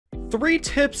3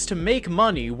 tips to make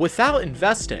money without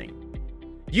investing.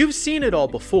 You've seen it all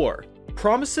before.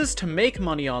 Promises to make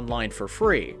money online for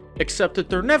free, except that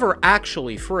they're never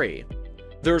actually free.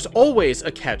 There's always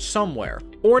a catch somewhere,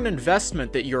 or an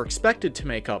investment that you're expected to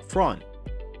make up front.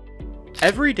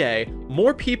 Every day,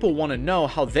 more people want to know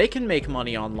how they can make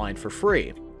money online for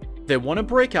free. They want to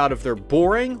break out of their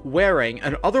boring, wearing,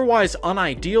 and otherwise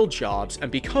unideal jobs and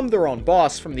become their own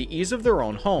boss from the ease of their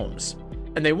own homes.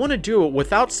 And they want to do it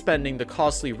without spending the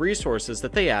costly resources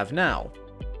that they have now.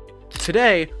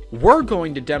 Today, we're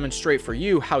going to demonstrate for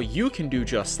you how you can do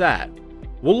just that.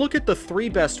 We'll look at the 3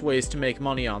 best ways to make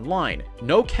money online,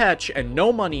 no catch and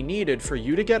no money needed for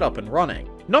you to get up and running.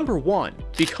 Number 1,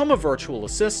 become a virtual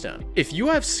assistant. If you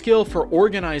have skill for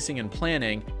organizing and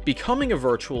planning, becoming a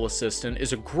virtual assistant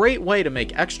is a great way to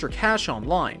make extra cash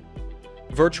online.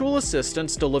 Virtual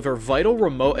assistants deliver vital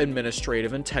remote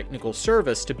administrative and technical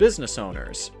service to business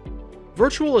owners.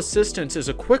 Virtual assistants is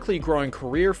a quickly growing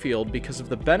career field because of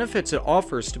the benefits it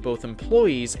offers to both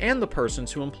employees and the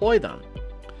persons who employ them.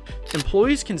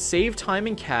 Employees can save time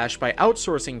and cash by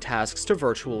outsourcing tasks to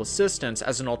virtual assistants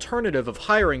as an alternative of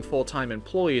hiring full-time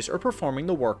employees or performing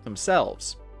the work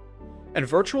themselves. And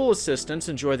virtual assistants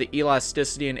enjoy the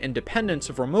elasticity and independence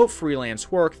of remote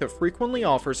freelance work that frequently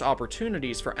offers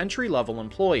opportunities for entry-level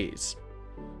employees.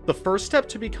 The first step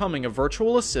to becoming a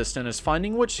virtual assistant is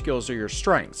finding which skills are your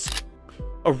strengths.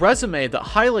 A resume that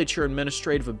highlights your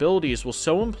administrative abilities will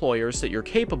show employers that you're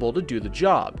capable to do the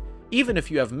job, even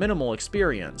if you have minimal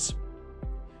experience.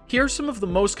 Here are some of the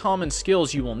most common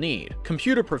skills you will need.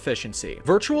 Computer proficiency.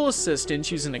 Virtual assistants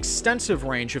use an extensive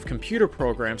range of computer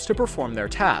programs to perform their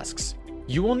tasks.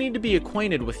 You will need to be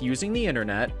acquainted with using the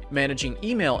internet, managing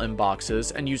email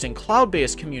inboxes, and using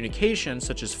cloud-based communication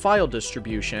such as file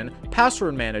distribution,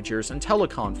 password managers, and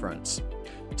teleconference.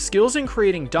 Skills in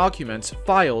creating documents,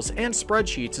 files, and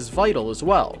spreadsheets is vital as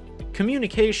well.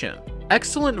 Communication.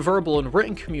 Excellent verbal and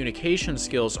written communication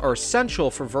skills are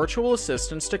essential for virtual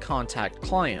assistants to contact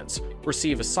clients,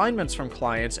 receive assignments from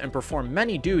clients, and perform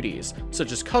many duties,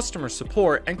 such as customer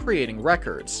support and creating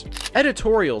records.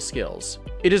 Editorial skills.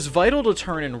 It is vital to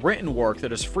turn in written work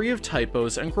that is free of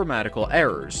typos and grammatical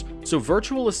errors, so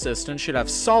virtual assistants should have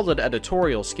solid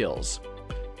editorial skills.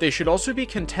 They should also be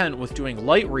content with doing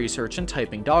light research and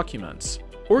typing documents.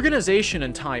 Organization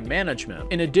and time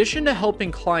management. In addition to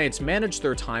helping clients manage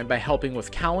their time by helping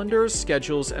with calendars,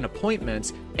 schedules, and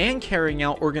appointments, and carrying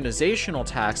out organizational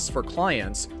tasks for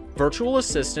clients, virtual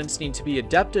assistants need to be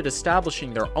adept at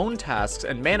establishing their own tasks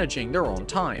and managing their own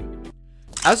time.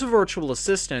 As a virtual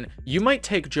assistant, you might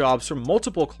take jobs from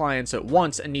multiple clients at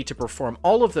once and need to perform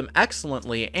all of them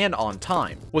excellently and on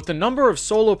time. With the number of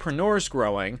solopreneurs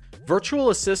growing, virtual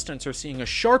assistants are seeing a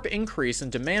sharp increase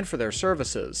in demand for their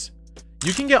services.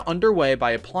 You can get underway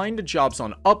by applying to jobs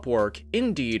on Upwork,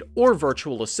 Indeed, or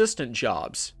virtual assistant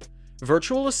jobs.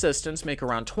 Virtual assistants make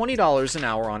around $20 an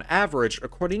hour on average,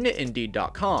 according to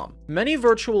Indeed.com. Many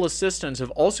virtual assistants have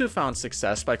also found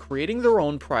success by creating their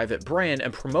own private brand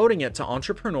and promoting it to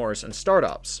entrepreneurs and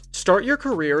startups. Start your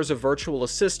career as a virtual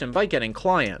assistant by getting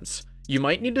clients. You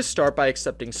might need to start by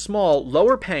accepting small,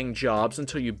 lower-paying jobs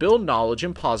until you build knowledge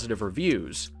and positive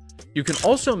reviews. You can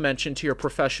also mention to your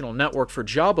professional network for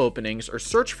job openings or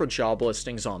search for job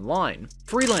listings online.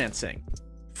 Freelancing.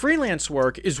 Freelance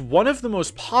work is one of the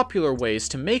most popular ways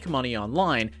to make money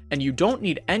online, and you don't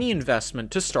need any investment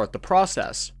to start the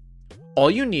process. All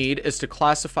you need is to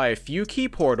classify a few key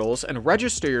portals and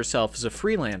register yourself as a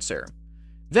freelancer.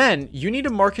 Then, you need to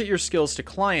market your skills to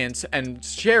clients and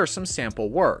share some sample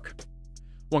work.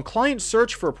 When clients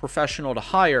search for a professional to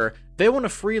hire, they want a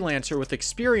freelancer with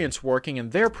experience working in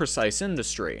their precise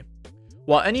industry.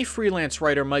 While any freelance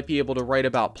writer might be able to write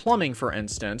about plumbing, for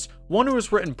instance, one who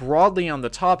has written broadly on the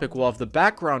topic will have the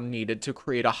background needed to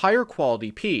create a higher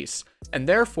quality piece, and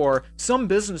therefore, some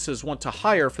businesses want to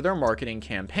hire for their marketing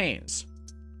campaigns.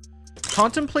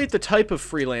 Contemplate the type of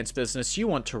freelance business you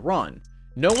want to run.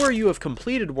 Know where you have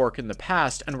completed work in the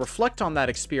past and reflect on that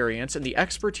experience and the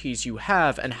expertise you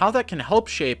have and how that can help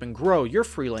shape and grow your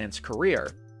freelance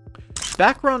career.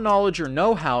 Background knowledge or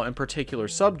know-how in particular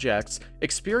subjects,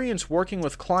 experience working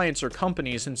with clients or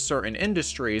companies in certain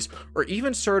industries, or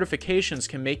even certifications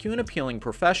can make you an appealing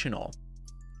professional.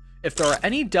 If there are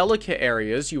any delicate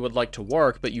areas you would like to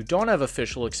work but you don't have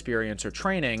official experience or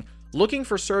training, looking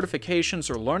for certifications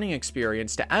or learning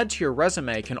experience to add to your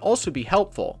resume can also be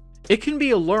helpful. It can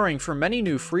be alluring for many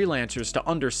new freelancers to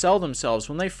undersell themselves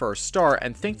when they first start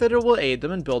and think that it will aid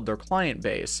them and build their client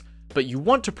base, but you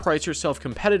want to price yourself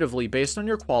competitively based on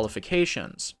your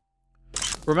qualifications.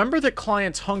 Remember that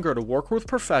clients hunger to work with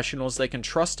professionals they can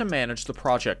trust to manage the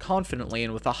project confidently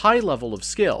and with a high level of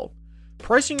skill.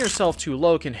 Pricing yourself too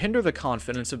low can hinder the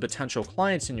confidence of potential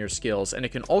clients in your skills, and it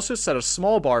can also set a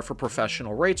small bar for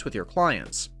professional rates with your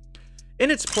clients. In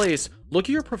its place, look at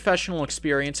your professional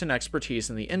experience and expertise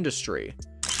in the industry.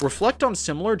 Reflect on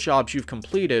similar jobs you've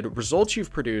completed, results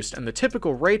you've produced, and the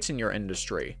typical rates in your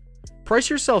industry. Price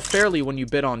yourself fairly when you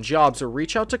bid on jobs or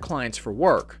reach out to clients for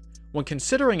work. When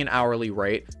considering an hourly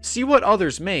rate, see what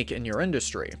others make in your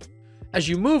industry. As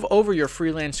you move over your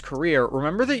freelance career,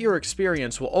 remember that your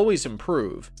experience will always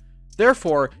improve.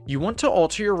 Therefore, you want to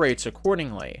alter your rates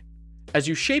accordingly. As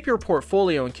you shape your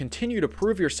portfolio and continue to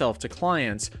prove yourself to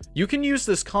clients, you can use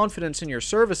this confidence in your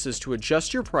services to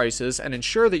adjust your prices and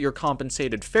ensure that you're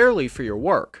compensated fairly for your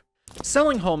work.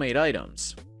 Selling homemade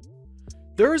items.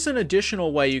 There is an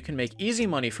additional way you can make easy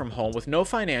money from home with no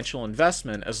financial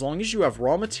investment as long as you have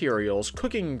raw materials,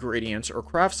 cooking ingredients, or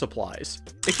craft supplies.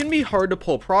 It can be hard to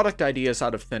pull product ideas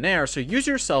out of thin air, so use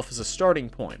yourself as a starting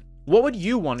point. What would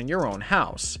you want in your own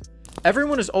house?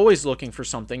 Everyone is always looking for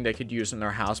something they could use in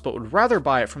their house but would rather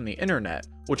buy it from the internet,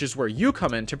 which is where you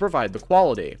come in to provide the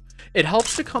quality. It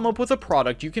helps to come up with a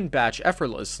product you can batch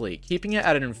effortlessly, keeping it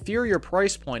at an inferior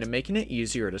price point and making it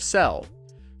easier to sell.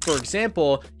 For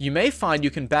example, you may find you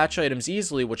can batch items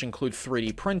easily, which include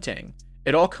 3D printing.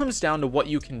 It all comes down to what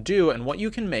you can do and what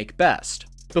you can make best.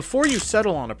 Before you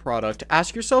settle on a product,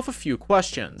 ask yourself a few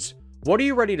questions. What are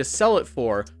you ready to sell it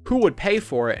for, who would pay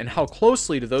for it, and how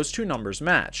closely do those two numbers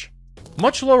match?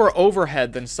 Much lower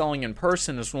overhead than selling in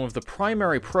person is one of the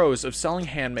primary pros of selling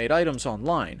handmade items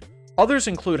online. Others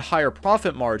include higher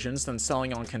profit margins than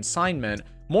selling on consignment,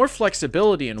 more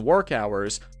flexibility in work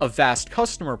hours, a vast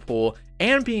customer pool,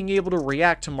 and being able to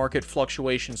react to market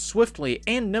fluctuations swiftly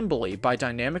and nimbly by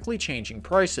dynamically changing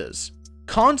prices.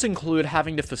 Cons include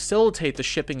having to facilitate the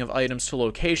shipping of items to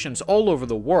locations all over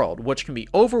the world, which can be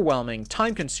overwhelming,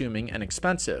 time-consuming, and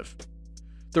expensive.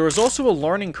 There is also a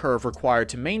learning curve required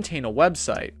to maintain a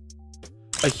website.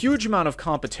 A huge amount of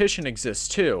competition exists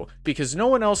too, because no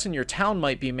one else in your town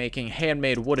might be making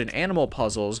handmade wooden animal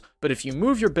puzzles, but if you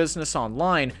move your business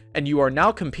online, and you are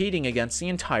now competing against the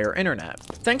entire internet.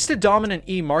 Thanks to dominant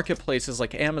e-marketplaces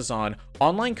like Amazon,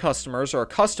 online customers are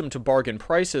accustomed to bargain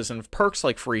prices and perks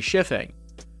like free shipping.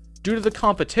 Due to the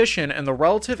competition and the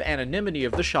relative anonymity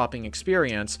of the shopping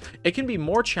experience, it can be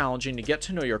more challenging to get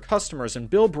to know your customers and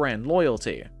build brand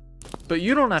loyalty. But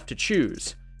you don't have to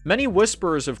choose. Many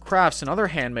whisperers of crafts and other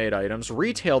handmade items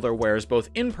retail their wares both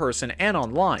in person and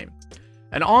online.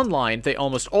 And online, they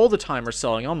almost all the time are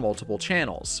selling on multiple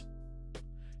channels.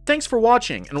 Thanks for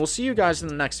watching, and we'll see you guys in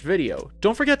the next video.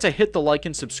 Don't forget to hit the like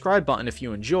and subscribe button if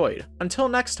you enjoyed. Until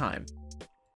next time.